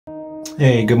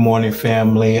Hey, good morning,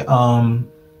 family. One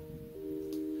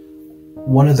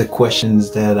of the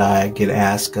questions that I get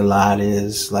asked a lot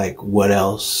is like, what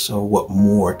else or what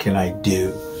more can I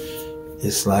do?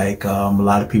 It's like a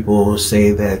lot of people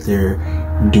say that they're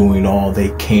doing all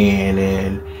they can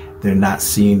and they're not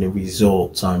seeing the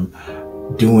results. I'm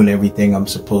doing everything I'm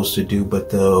supposed to do, but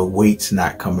the weight's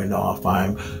not coming off.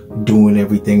 I'm doing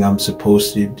everything I'm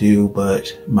supposed to do,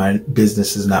 but my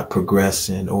business is not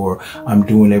progressing, or I'm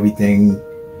doing everything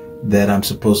that I'm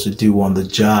supposed to do on the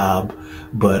job,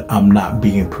 but I'm not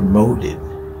being promoted.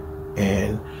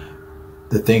 And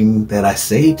the thing that I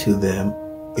say to them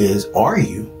is, are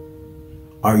you?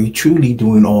 Are you truly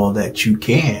doing all that you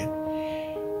can?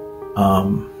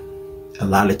 A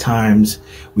lot of times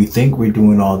we think we're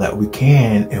doing all that we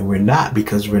can, and we're not,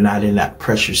 because we're not in that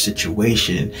pressure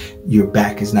situation. Your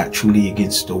back is not truly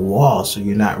against the wall, so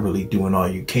you're not really doing all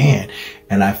you can.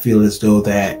 And I feel as though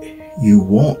that you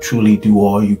won't truly do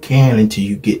all you can until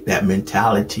you get that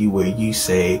mentality where you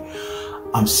say,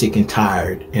 I'm sick and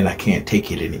tired and I can't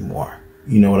take it anymore.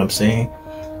 You know what I'm saying?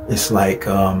 It's like,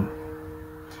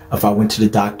 if I went to the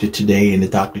doctor today and the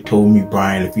doctor told me,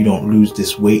 Brian, if you don't lose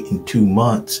this weight in 2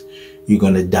 months, you're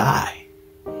going to die.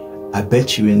 I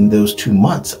bet you in those 2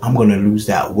 months, I'm going to lose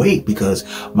that weight because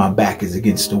my back is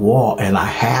against the wall and I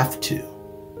have to.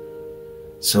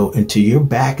 So until your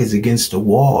back is against the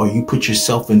wall, or you put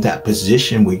yourself in that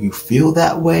position where you feel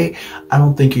that way, I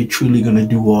don't think you're truly going to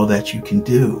do all that you can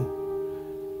do.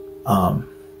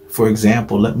 For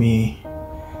example, let me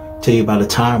tell you about a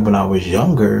time when I was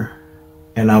younger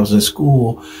and I was in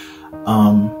school.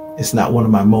 It's not one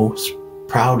of my most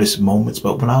proudest moments,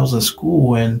 but when I was in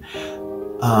school and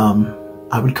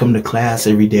I would come to class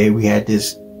every day, we had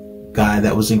this guy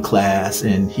that was in class,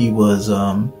 and he was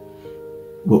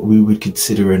what we would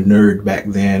consider a nerd back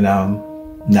then.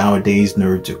 Nowadays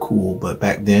nerds are cool, but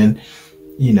back then,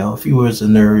 you know, if you was a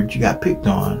nerd, you got picked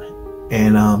on.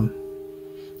 And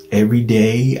every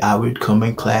day I would come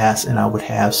in class and I would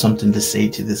have something to say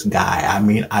to this guy. I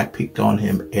mean, I picked on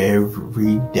him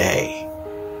every day.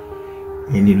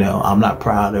 And, you know, I'm not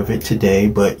proud of it today,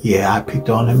 but yeah, I picked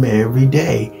on him every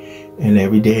day. And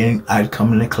every day I'd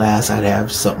come into class, I'd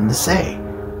have something to say.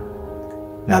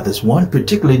 Now, this one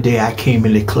particular day I came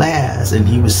into class and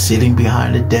he was sitting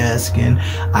behind the desk, and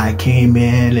I came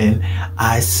in and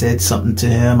I said something to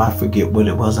him. I forget what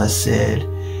it was I said,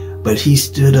 but he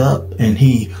stood up and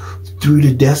he threw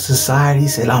the desk aside. He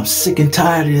said, I'm sick and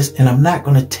tired of this and I'm not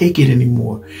going to take it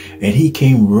anymore. And he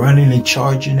came running and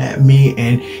charging at me,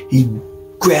 and he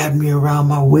grabbed me around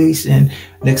my waist, and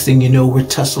next thing you know, we're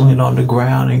tussling on the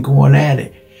ground and going at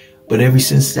it. But ever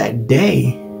since that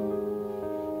day,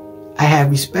 I had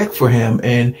respect for him,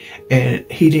 and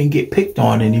he didn't get picked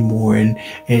on anymore, and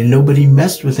nobody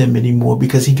messed with him anymore,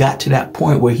 because he got to that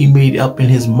point where he made up in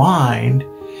his mind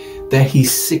that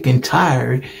he's sick and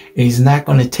tired and he's not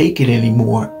going to take it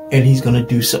anymore, and he's going to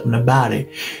do something about it.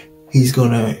 He's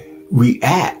going to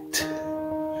react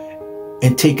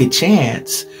and take a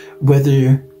chance,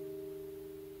 rather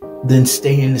than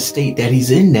stay in the state that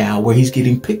he's in now, where he's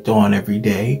getting picked on every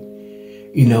day.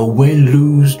 You know, win,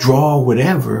 lose, draw,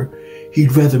 whatever.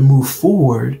 He'd rather move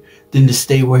forward than to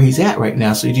stay where he's at right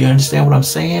now. So do you understand what I'm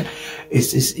saying?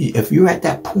 It's if you're at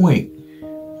that point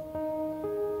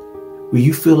where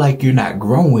you feel like you're not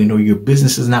growing, or your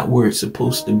business is not where it's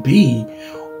supposed to be,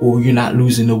 or you're not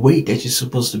losing the weight that you're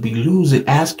supposed to be losing,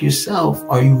 ask yourself,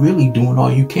 are you really doing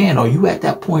all you can? Are you at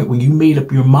that point where you made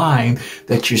up your mind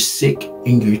that you're sick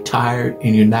and you're tired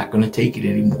and you're not going to take it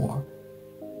anymore?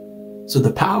 So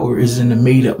the power is in the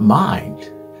made up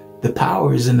mind. The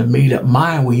power is in the made up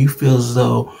mind, where you feel as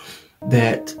though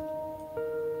that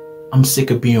I'm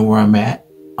sick of being where I'm at.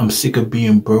 I'm sick of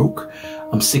being broke.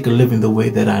 I'm sick of living the way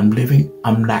that I'm living.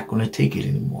 I'm not going to take it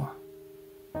anymore.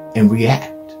 And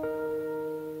react.